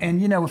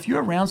 And, if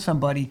you're around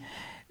somebody,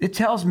 it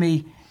tells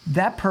me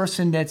that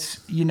person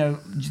that's,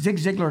 Zig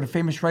Ziglar, the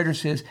famous writer,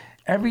 says,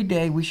 every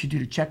day we should do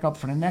the checkup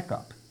for the neck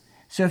up.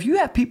 So if you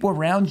have people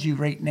around you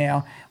right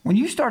now, when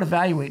you start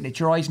evaluating that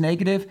you're always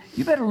negative,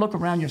 you better look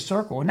around your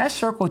circle. And that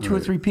circle of two or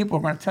three people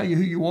are going to tell you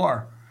who you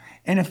are.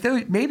 And if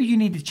maybe you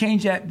need to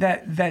change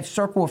that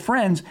circle of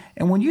friends.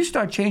 And when you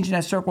start changing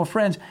that circle of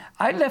friends,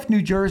 I left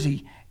New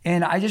Jersey,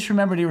 and I just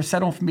remember they were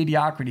settling for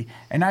mediocrity.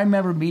 And I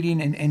remember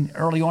meeting in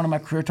early on in my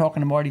career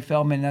talking to Marty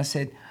Feldman,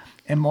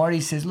 and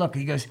Marty says, look,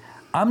 he goes,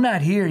 I'm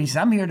not here. He says,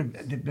 I'm here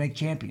to make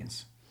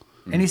champions.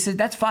 And he said,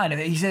 that's fine.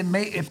 He said,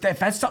 if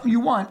that's something you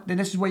want, then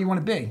this is where you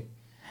want to be.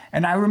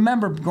 And I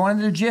remember going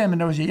into the gym,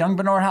 and there was a young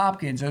Bernard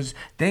Hopkins, there was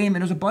Damon,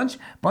 there was a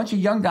bunch of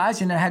young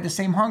guys in there that had the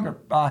same hunger.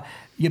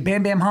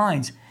 Bam Bam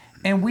Hines.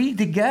 And we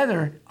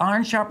together,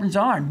 iron sharpens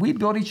iron. We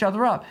build each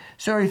other up.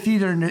 So if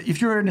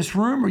you're in this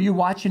room or you're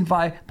watching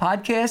by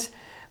podcast,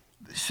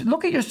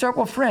 look at your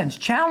circle of friends.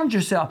 Challenge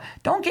yourself.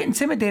 Don't get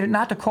intimidated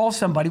not to call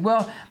somebody.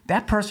 Well,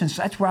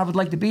 that's where I would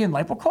like to be in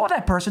life. Well, call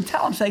that person.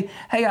 Tell them, say,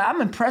 hey,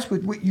 I'm impressed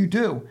with what you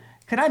do.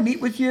 Can I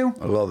meet with you?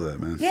 I love that,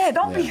 man. Yeah,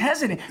 don't be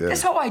hesitant. Yeah.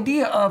 This whole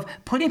idea of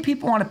putting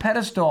people on a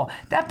pedestal,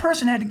 that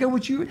person had to go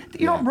with you.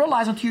 You don't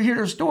realize until you hear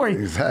their story.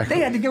 Exactly.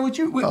 They had to go with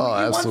you.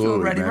 Absolutely,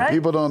 already, man. right?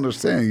 People don't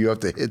understand. You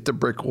have to hit the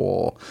brick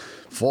wall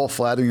fall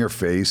flat in your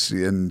face.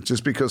 And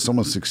just because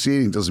someone's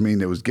succeeding doesn't mean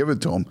it was given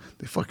to them.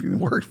 They fucking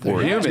worked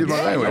for it. Humans. You know,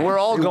 anyway, We're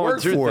all they going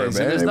worked through for things. it,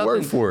 man. And there's They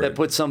worked nothing for that it.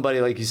 puts somebody,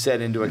 like you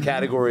said, into a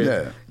category Yeah.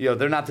 of, you know,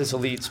 they're not this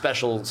elite,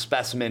 special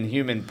specimen,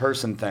 human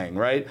person thing,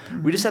 right?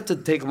 We just have to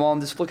take them all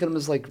and just look at them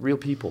as like real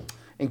people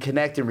and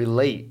connect and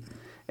relate.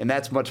 And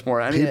that's much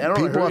more. I mean, I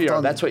don't know who you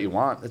are. That's what you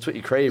want. That's what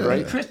you crave,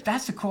 right? Chris,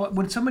 that's the call.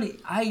 When somebody,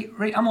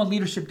 I'm on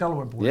Leadership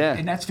Delaware board, Yeah.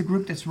 and that's the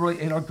group that's really,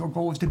 and our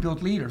goal is to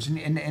build leaders.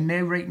 And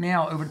they right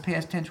now, over the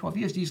past 10, 12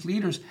 years, these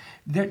leaders,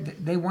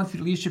 they went through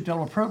the Leadership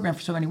Delaware program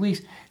for so many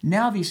weeks.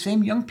 Now these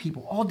same young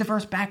people, all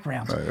diverse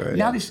backgrounds,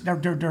 now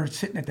they're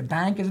sitting at the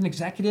bank as an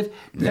executive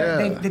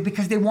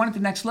because they want it the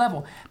next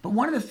level. But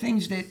one of the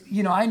things that,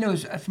 you know, I know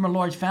is from a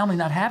large family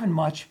not having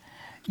much,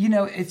 you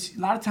know, it's a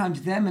lot of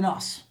times them and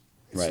us.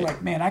 It's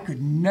like, man, I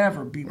could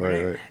never be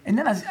right. And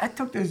then I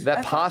took those.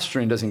 That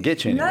posturing doesn't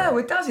get you anywhere. No,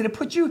 it doesn't. It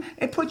puts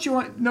you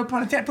on, no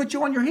pun intended, puts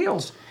you on your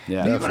heels.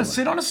 Yeah, do you want to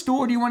sit on a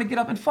stool or do you want to get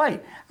up and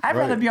fight? I'd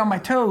rather be on my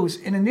toes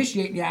and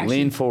initiate the action.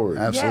 Lean forward.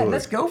 Absolutely. Yeah,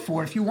 let's go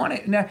for it if you want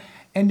it.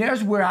 And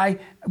there's where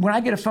when I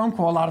get a phone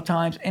call a lot of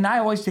times, and I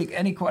always take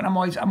any call, and I'm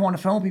on the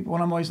phone with people,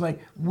 and I'm always like,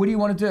 what do you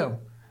want to do?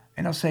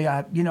 And they'll say,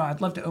 I'd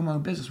love to own my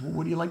own business. Well,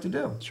 what do you like to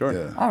do? Sure.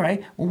 Yeah. All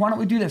right. Well, why don't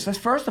we do this? Let's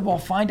first of all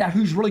find out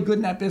who's really good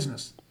in that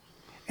business.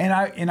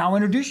 And I'll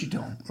introduce you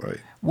to him. Right.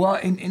 Well,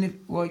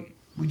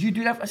 would you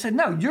do that? I said,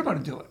 no, you're going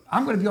to do it.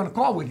 I'm going to be on a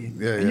call with you.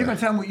 And you're going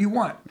to tell them what you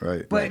want.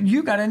 Right. But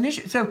you got to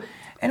initiate. So,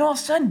 and all of a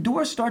sudden,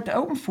 doors start to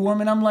open for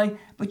him. And I'm like,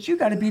 but you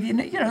got to be the,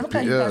 look how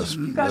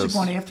you guys are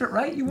going after it,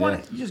 right? You want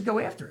it. You just go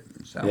after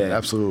it. So. Yeah,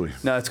 absolutely.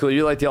 No, it's cool.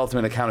 You're like the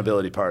ultimate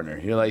accountability partner.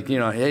 You're like,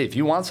 hey, if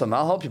you want something,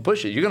 I'll help you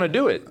push it. You're going to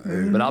do it,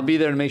 but I'll be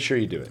there to make sure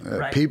you do it.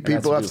 Right.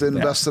 People have to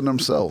invest in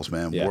themselves,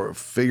 man. Yeah.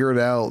 Figure it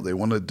out. They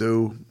want to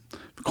do.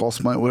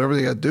 Cost money, whatever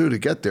they got to do to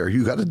get there.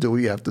 You got to do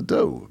what you have to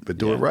do, but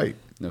do it right.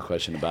 No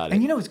question about it.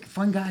 And it's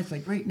fun, guys.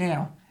 Like right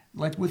now,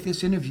 like with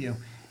this interview,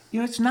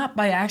 it's not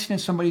by accident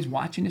somebody's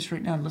watching this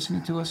right now and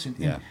listening to us.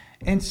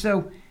 And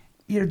so,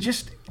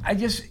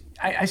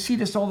 I see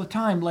this all the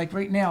time. Like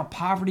right now,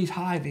 poverty's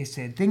high. They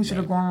said things that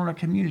are going on in our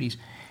communities,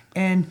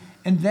 and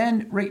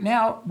then right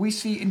now we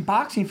see in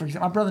boxing, for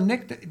example, my brother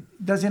Nick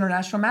does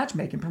international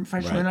matchmaking,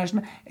 professional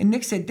international, and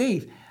Nick said,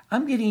 Dave,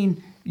 I'm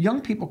getting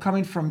young people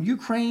coming from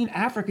Ukraine,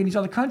 Africa, and these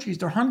other countries.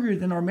 They're hungrier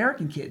than our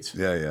American kids.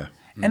 Yeah.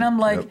 And I'm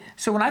like,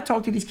 so when I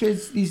talk to these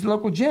kids, these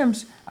local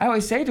gyms, I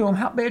always say to them,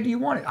 how bad do you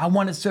want it? I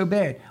want it so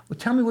bad. Well,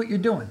 tell me what you're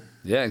doing.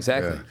 Yeah,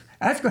 exactly. Yeah.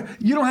 That's good.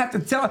 You don't have to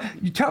tell.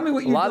 You tell me what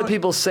you're doing. A lot of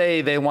people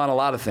say they want a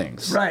lot of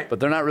things, right? But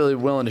they're not really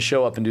willing to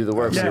show up and do the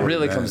work. So it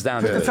really comes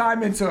down to put the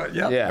time into it.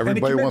 Yeah.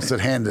 Everybody wants it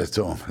handed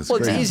to them.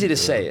 It's easy to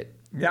say it.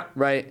 Yeah.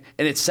 Right.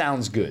 And it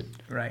sounds good.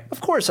 Right.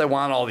 Of course, I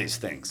want all these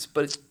things,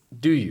 but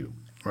do you?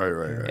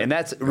 Right. And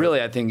that's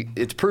really, I think,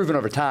 it's proven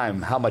over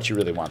time how much you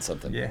really want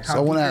something. Yeah. So I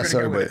want to ask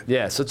everybody.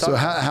 Yeah. So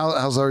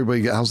how's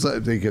everybody? How's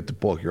that? They get the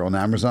book? You're on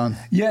Amazon.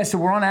 Yeah. So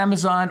we're on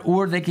Amazon,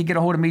 or they could get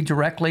a hold of me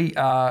directly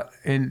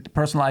in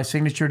personalized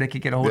signature. They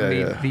could get a hold of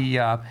me.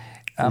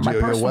 My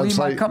personal email,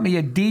 my company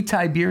at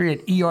dtiberi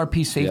at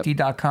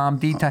erpsafety.com.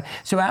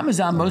 So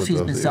Amazon mostly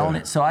has been selling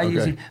it. So I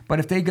usually, but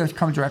if they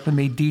come directly to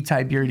me,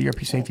 dtiberi at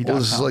erpsafety.com. Well,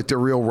 this is like the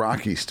real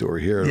Rocky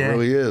story here. It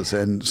really is.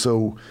 And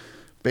so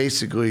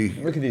basically,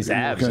 look at these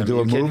abs. We're going to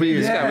do a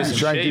movie.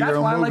 That's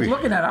why I like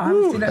looking at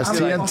it. That's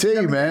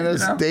TNT, man.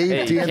 That's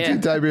Dave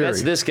TNT Tiberi.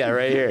 That's this guy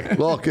right here.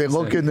 Look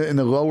in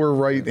the lower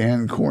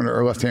right-hand corner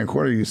or left-hand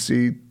corner. You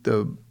see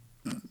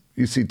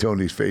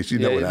Tony's face. You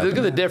know what happened. Look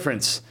at the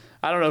difference.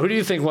 I don't know. Who do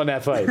you think won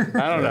that fight?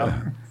 I don't know.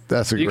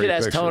 That's a great You could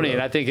ask picture, Tony, though.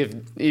 and I think if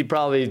he'd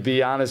probably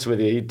be honest with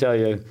you, he'd tell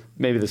you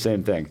maybe the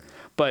same thing.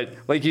 But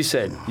like you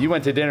said, you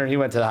went to dinner, he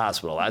went to the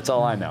hospital. That's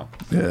all I know.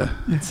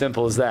 Yeah.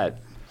 Simple as that.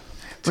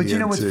 But you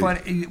know what's fun?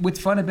 What's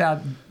fun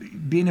about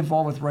being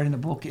involved with writing the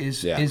book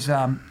is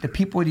the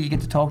people that you get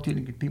to talk to,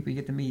 the people you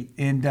get to meet,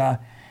 and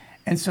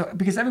so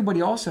because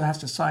everybody also has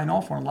to sign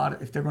off on a lot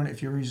of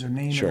if you're using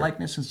their name and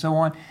likeness and so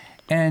on.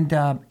 And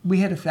we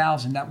had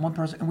 1,000, that one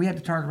person, and we had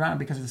to turn it around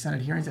because of the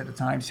Senate hearings at the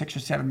time, 6 or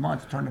 7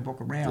 months to turn the book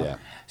around. Yeah.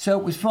 So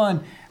it was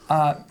fun,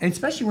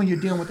 especially when you're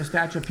dealing with the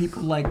stature of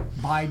people like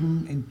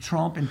Biden and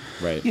Trump, and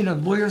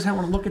lawyers that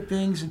want to look at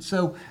things. And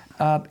so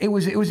it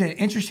was an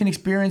interesting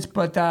experience.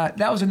 But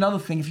that was another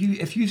thing.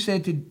 If you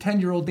said to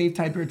 10-year-old Dave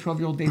Tiberi,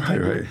 12-year-old Dave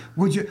Tiberi,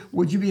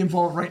 would you be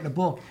involved writing a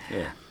book?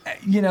 Yeah.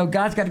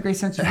 God's got a great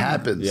sense of humor. It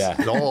happens. Yeah.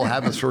 It all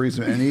happens for a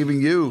reason. And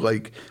even you,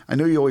 like, I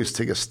know you always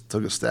took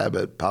a stab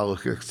at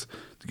politics.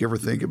 Did you ever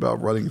think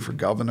about running for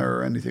governor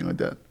or anything like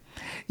that?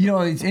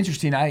 It's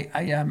interesting. I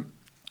have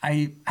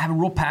a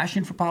real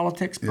passion for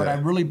politics, but I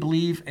really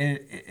believe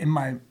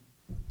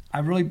I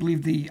really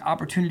believe the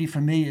opportunity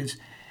for me is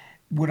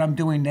what I'm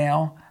doing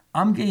now.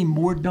 I'm getting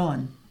more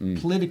done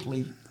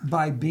politically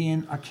by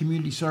being a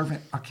community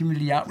servant, a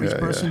community outreach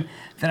person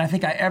than I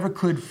think I ever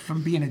could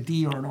from being a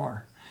D or an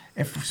R.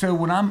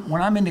 When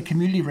I'm in the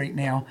community right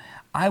now,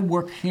 I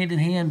work hand in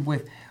hand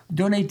with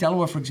Donate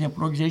Delaware, for example,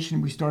 an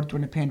organization we started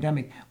during the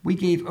pandemic. We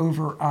gave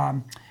over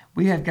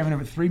We have given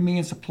over 3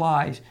 million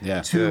supplies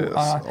to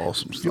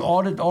awesome stuff.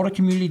 all the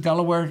community,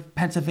 Delaware,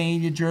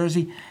 Pennsylvania,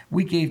 Jersey.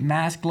 We gave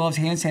masks, gloves,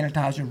 hand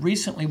sanitizer.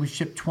 Recently, we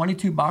shipped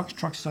 22 box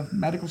trucks of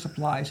medical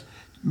supplies,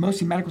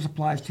 mostly medical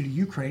supplies, to the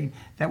Ukraine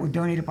that were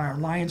donated by our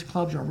Lions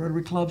clubs, our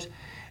Rotary clubs.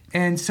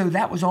 And so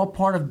that was all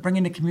part of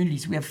bringing the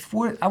communities. We have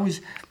I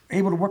was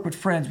able to work with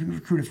friends. We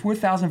recruited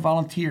 4,000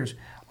 volunteers.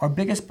 Our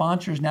biggest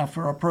sponsors now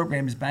for our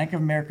program is Bank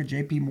of America,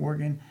 J.P.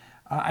 Morgan.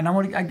 And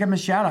I give them a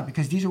shout out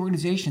because these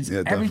organizations,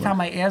 every time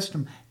I ask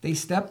them, they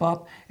step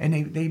up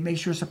and they make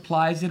sure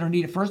supplies that are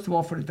needed. First of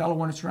all, for the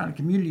Delaware and surrounding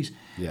communities.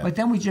 Yeah. But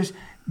then we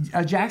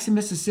Jackson,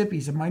 Mississippi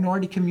is a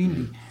minority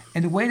community.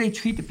 And the way they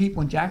treat the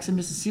people in Jackson,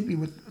 Mississippi,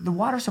 with the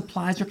water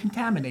supplies are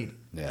contaminated.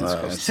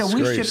 Yeah, so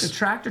we shipped a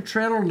tractor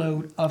trailer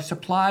load of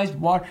supplies,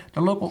 water.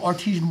 The local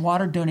artesian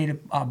water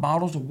donated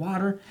bottles of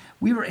water.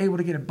 We were able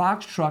to get a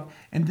box truck,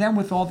 and then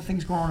with all the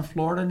things going on in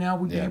Florida now,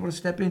 we've been able to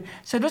step in.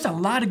 So there's a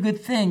lot of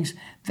good things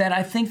that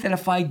I think that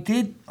if I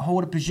did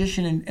hold a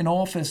position in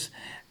office,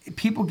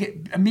 people get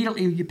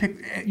immediately.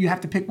 You have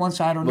to pick one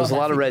side or another. There's a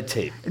lot of red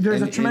tape.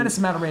 There's a tremendous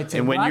amount of red tape.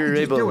 And when you're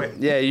able,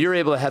 you're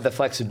able to have the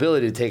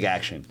flexibility to take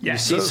action. Yeah. You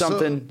see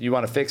something, you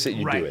want to fix it,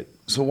 you do it.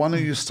 So why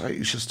don't you start?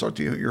 You should start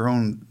your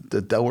own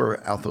the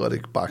Delaware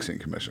Athletic Boxing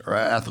Commission or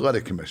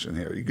Athletic Commission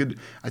here.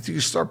 I think you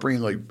start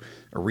bringing like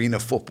arena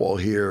football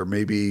here,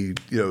 maybe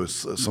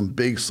some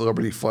big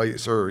celebrity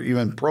fights or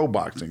even pro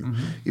boxing.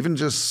 Mm-hmm. Even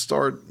just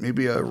start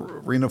maybe a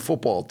arena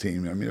football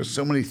team. I mean, there's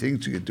so many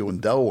things you could do in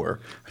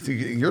Delaware. I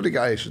think you're the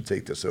guy who should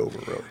take this over,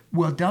 really.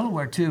 Well,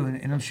 Delaware too,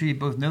 and I'm sure you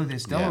both know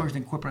this. Delaware is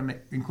the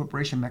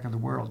incorporation mecca of the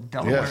world.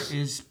 Delaware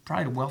is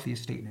probably the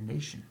wealthiest state in the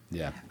nation.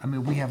 Yeah. I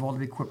mean, we have all the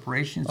big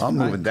corporations. I'm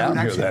moving down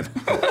here then.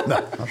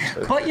 No,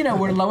 but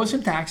we're the lowest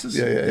in taxes.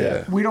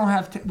 Yeah. We don't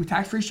have we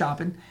tax-free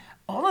shopping.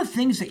 All the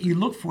things that you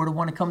look for to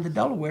want to come to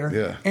Delaware.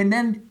 Yeah. And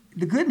then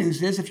the good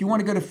news is, if you want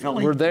to go to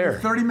Philly, we're there.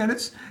 30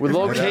 minutes. With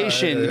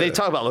location, they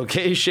talk about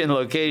location.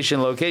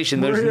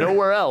 There's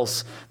nowhere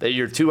else that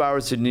you're 2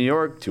 hours to New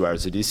York, 2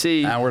 hours to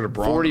D.C., hour to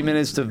Bronx, 40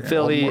 minutes to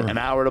Philly, Baltimore. an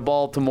hour to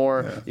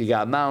Baltimore. Yeah. You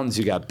got mountains,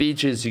 you got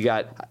beaches, you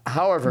got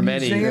however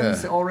many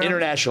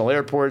international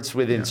airports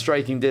within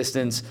striking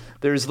distance.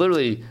 There's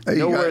literally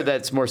nowhere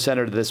that's more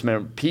centered to this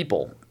many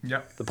people.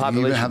 Yep. The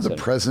population. You even have the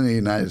President of the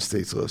United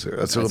States lives here.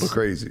 That's a little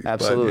crazy.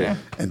 Absolutely.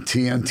 And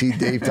TNT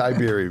Dave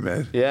Tiberi,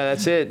 man. Yeah,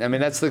 that's it. I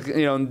mean, that's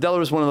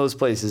Delaware's one of those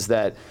places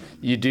that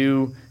you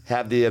do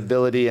have the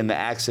ability and the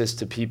access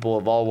to people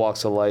of all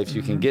walks of life.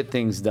 You can get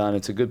things done.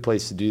 It's a good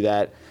place to do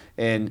that.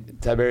 And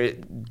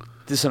Tiberi,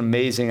 this is an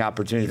amazing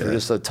opportunity for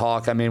just a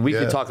talk. I mean, we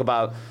could talk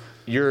about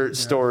your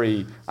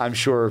story, I'm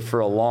sure, for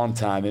a long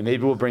time, and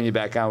maybe we'll bring you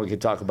back on. We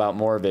could talk about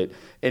more of it,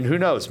 and who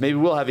knows? Maybe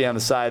we'll have you on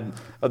the side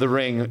of the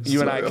ring.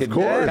 You and I could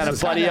kind of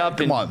buddy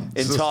up and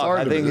talk.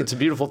 I think it's a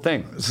beautiful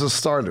thing. It's the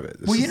start of it.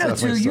 Well,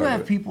 too, you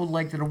have people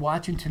that are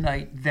watching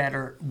tonight that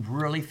are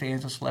really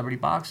fans of celebrity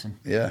boxing.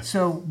 Yeah.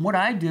 So what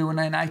I do, and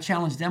I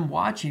challenge them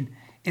watching,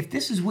 if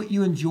this is what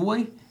you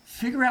enjoy,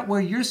 figure out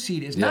where your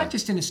seat is, not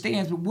just in the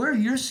stands, but where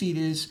your seat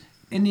is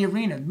in the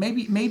arena.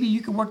 Maybe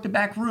you can work the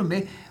back room.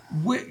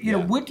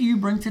 What do you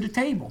bring to the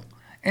table?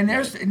 And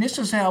this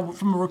is how,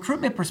 from a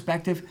recruitment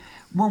perspective,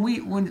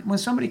 when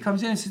somebody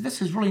comes in and says,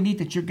 "This is really neat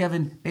that you're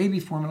giving baby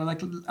formula."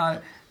 Like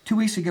 2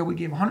 weeks ago, we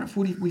gave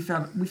 140. We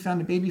found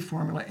the baby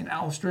formula in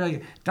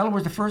Australia.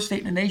 Delaware's the first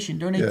state in the nation.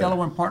 Donate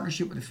Delaware in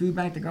partnership with the food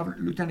bank, the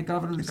lieutenant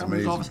governor, the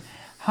governor's office.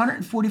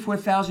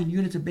 144,000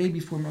 units of baby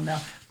formula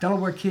now.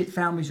 Delaware kid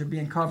families are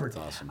being covered.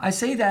 That's awesome. I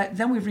say that.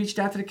 Then we've reached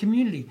out to the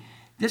community.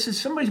 This is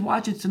somebody's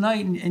watching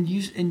tonight, and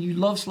you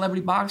love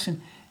celebrity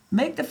boxing.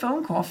 Make the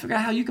phone call. Figure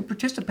out how you can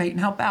participate and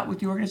help out with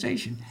the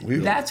organization.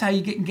 That's how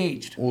you get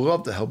engaged. We'll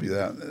love to help you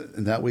out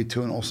in that way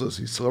too. And also,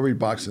 see, celebrity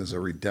boxing is a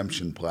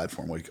redemption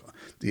platform, like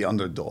the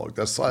underdog.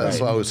 That's why I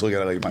always look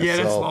at it like myself. Yeah,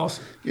 that's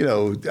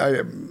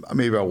awesome.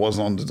 Maybe I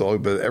wasn't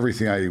underdog, but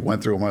everything I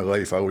went through in my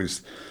life,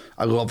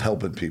 I love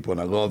helping people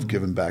and I love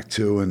giving back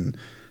too. And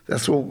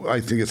that's what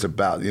I think it's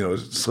about.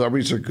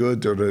 Celebrities are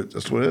good.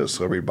 That's what it is,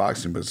 celebrity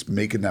boxing. But it's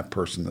making that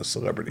person a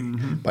celebrity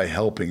by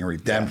helping and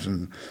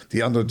redemption,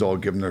 the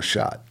underdog, giving their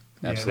shot.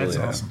 Absolutely.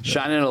 Yeah, that's awesome.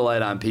 Shining a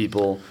light on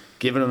people,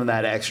 giving them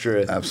that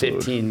extra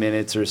 15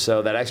 minutes or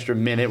so, that extra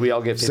minute. We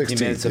all get 15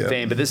 minutes of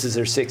fame, but this is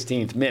their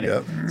 16th minute.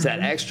 Yep. It's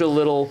that extra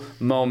little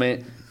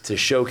moment to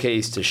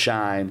showcase, to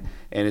shine,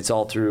 and it's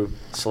all through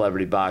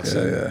celebrity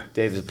boxing. Yeah.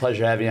 Dave, it's a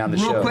pleasure having you on the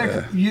show. Real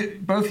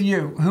quick, both of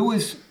you, who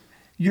is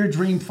your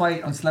dream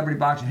fight on celebrity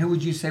boxing? Who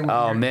would you say?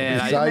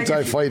 Besides,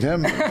 I fight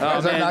him.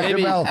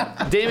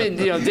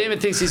 Damon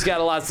thinks he's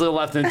got a lot still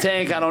left in the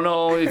tank. I don't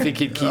know if he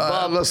could keep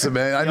up. Listen,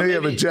 man, I know you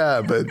have a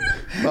jab, but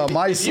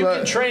if you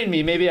can train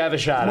me, maybe I have a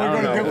shot. I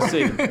don't know. We'll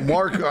see.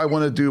 I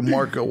want to do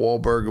Mark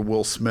Wahlberg and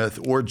Will Smith,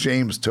 or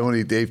James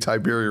Tony, Dave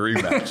Tiberi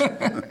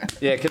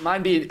rematch. Yeah, could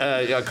mine be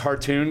a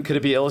cartoon? Could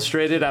it be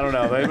illustrated? I don't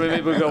know.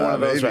 Maybe we'll go one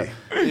of those. Right?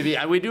 Maybe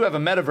we do have a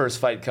metaverse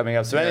fight coming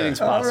up, so anything's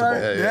possible.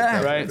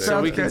 Right?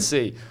 So we can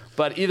see.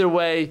 But either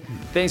way,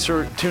 thanks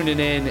for tuning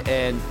in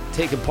and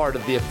taking part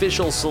of the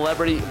official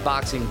Celebrity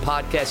Boxing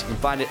Podcast. You can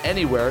find it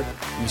anywhere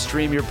you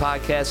stream your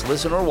podcast,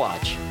 listen, or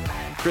watch.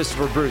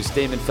 Christopher Bruce,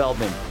 Damon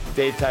Feldman,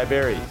 Dave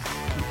Tiberi,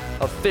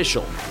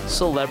 official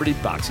celebrity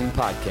boxing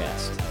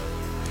podcast.